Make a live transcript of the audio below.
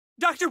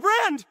Dr.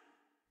 Brand!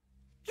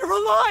 You're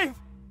alive!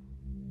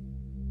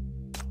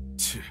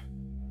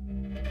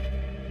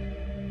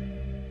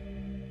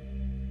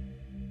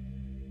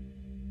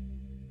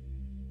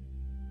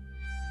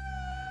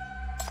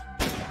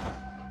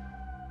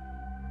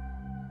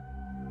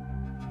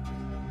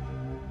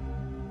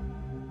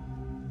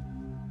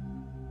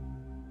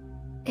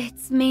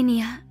 It's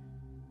mania.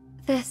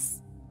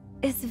 This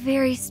is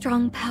very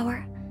strong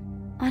power,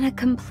 on a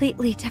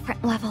completely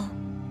different level.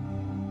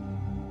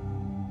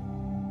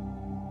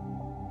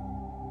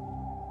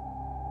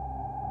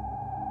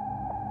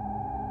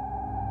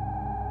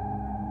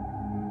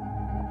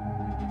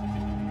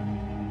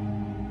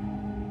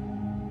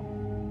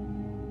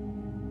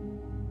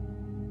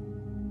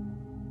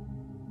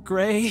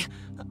 Gray,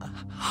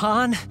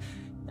 Han,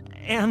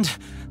 and...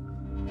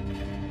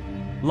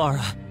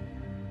 Lara.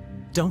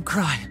 Don't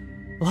cry,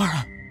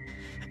 Lara.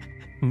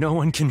 No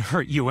one can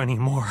hurt you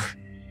anymore.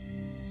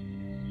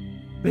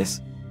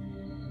 This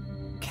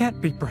can't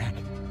be Brand.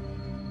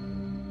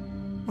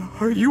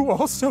 Are you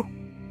also?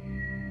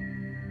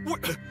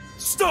 What?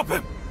 Stop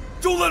him!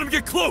 Don't let him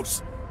get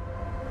close!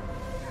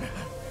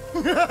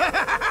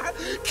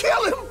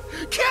 Kill him!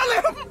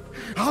 Kill him!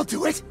 I'll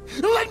do it!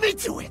 Let me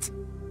do it!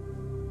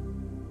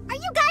 Are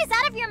you guys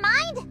out of your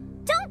mind?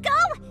 Don't go!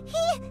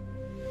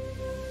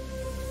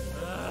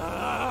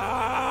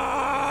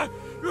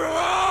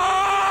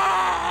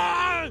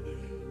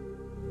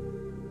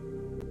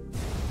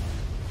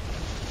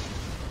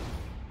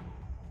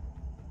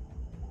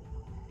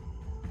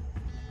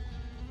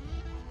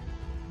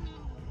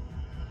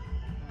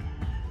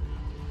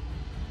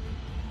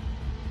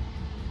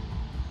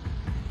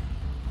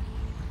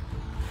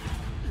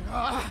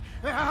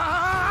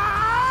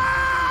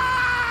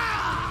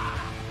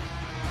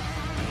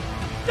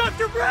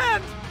 Dr.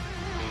 Brand!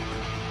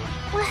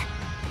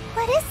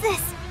 What is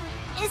this?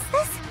 Is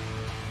this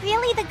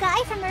really the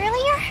guy from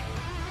earlier?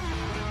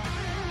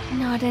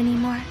 Not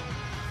anymore.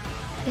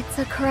 It's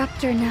a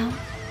corruptor now.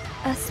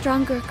 A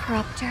stronger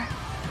corruptor.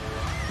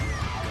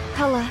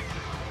 Hela,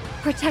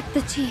 protect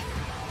the chief.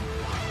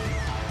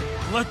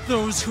 Let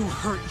those who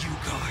hurt you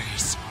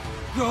guys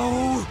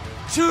go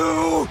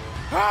to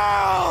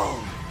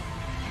hell!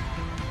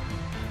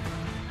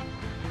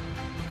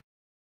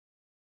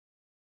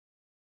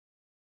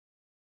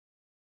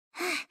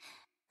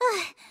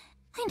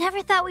 I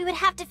never thought we would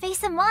have to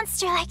face a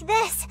monster like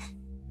this.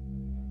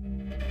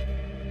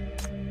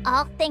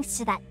 All thanks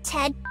to that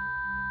Ted.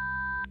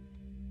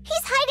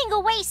 He's hiding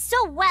away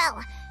so well.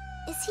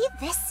 Is he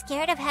this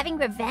scared of having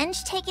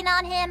revenge taken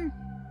on him?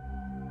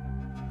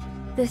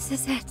 This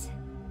is it.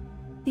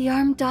 The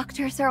armed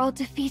doctors are all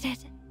defeated.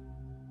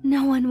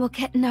 No one will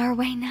get in our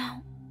way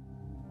now.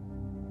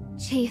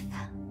 Chief,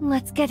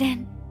 let's get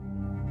in.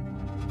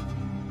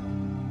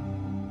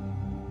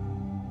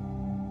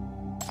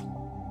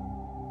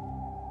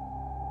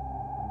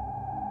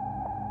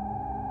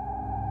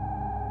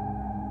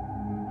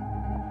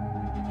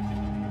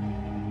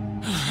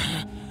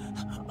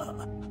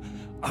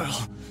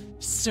 I'll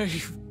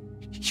save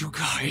you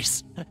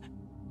guys.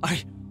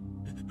 I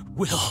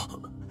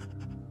will.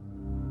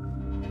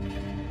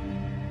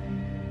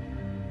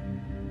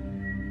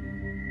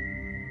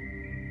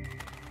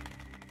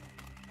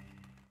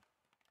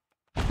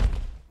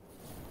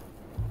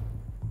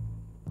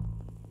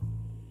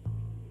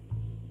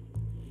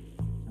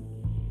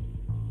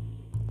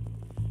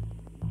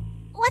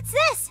 What's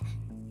this?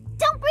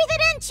 Don't breathe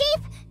it in, Chief!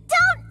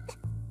 Don't!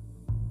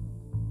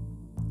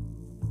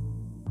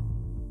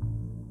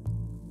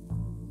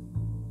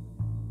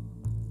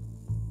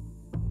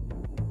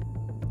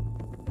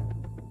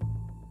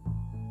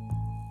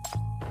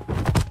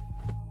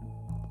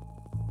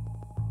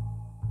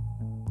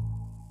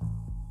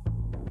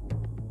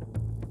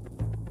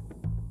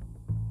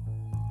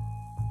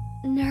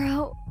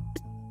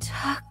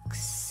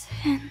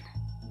 Neurotoxin.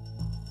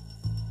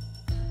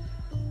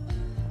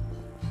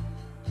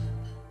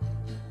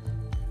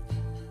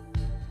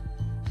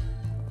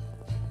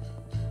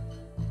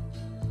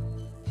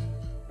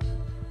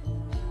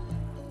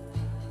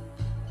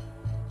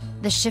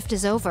 The shift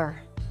is over,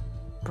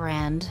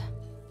 Brand.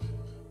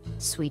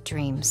 Sweet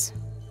dreams.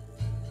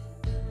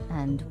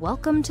 And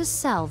welcome to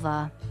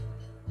Salva,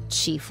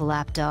 Chief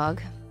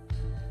Lapdog.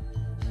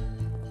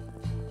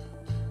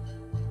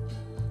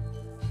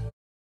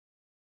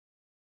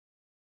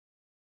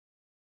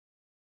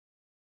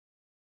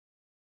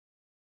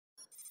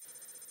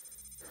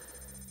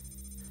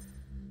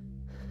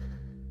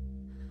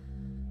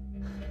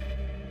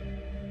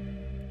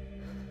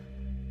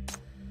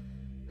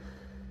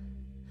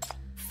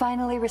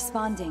 Finally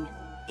responding.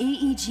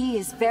 EEG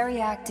is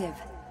very active.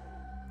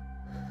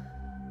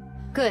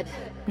 Good.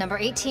 Number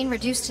 18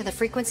 reduced to the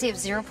frequency of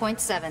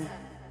 0.7.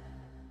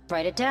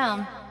 Write it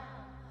down.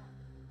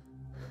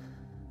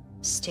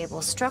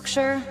 Stable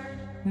structure,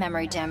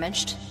 memory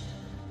damaged,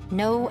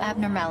 no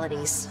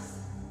abnormalities.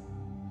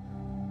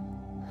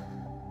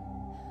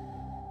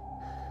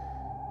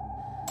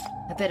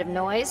 A bit of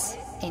noise,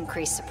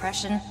 increased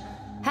suppression.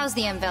 How's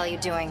the M value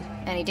doing?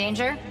 Any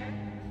danger?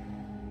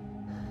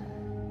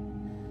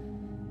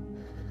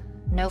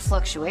 No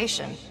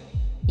fluctuation.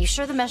 You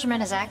sure the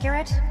measurement is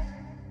accurate?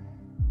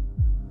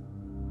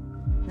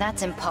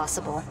 That's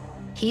impossible.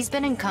 He's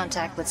been in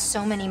contact with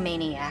so many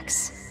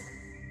maniacs.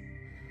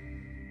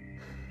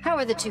 How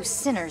are the two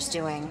sinners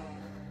doing?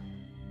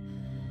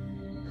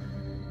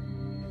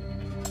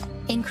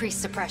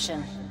 Increased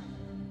suppression.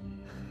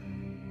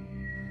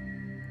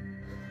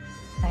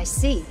 I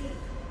see.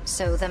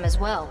 So them as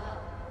well.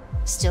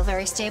 Still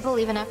very stable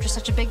even after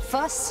such a big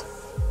fuss?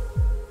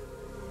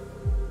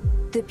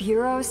 The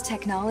Bureau's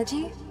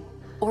technology?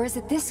 Or is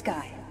it this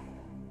guy?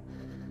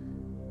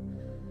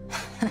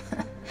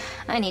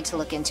 I need to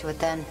look into it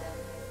then.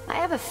 I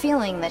have a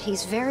feeling that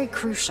he's very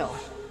crucial.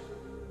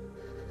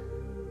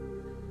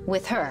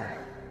 With her,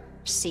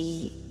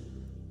 see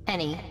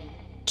any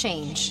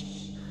change.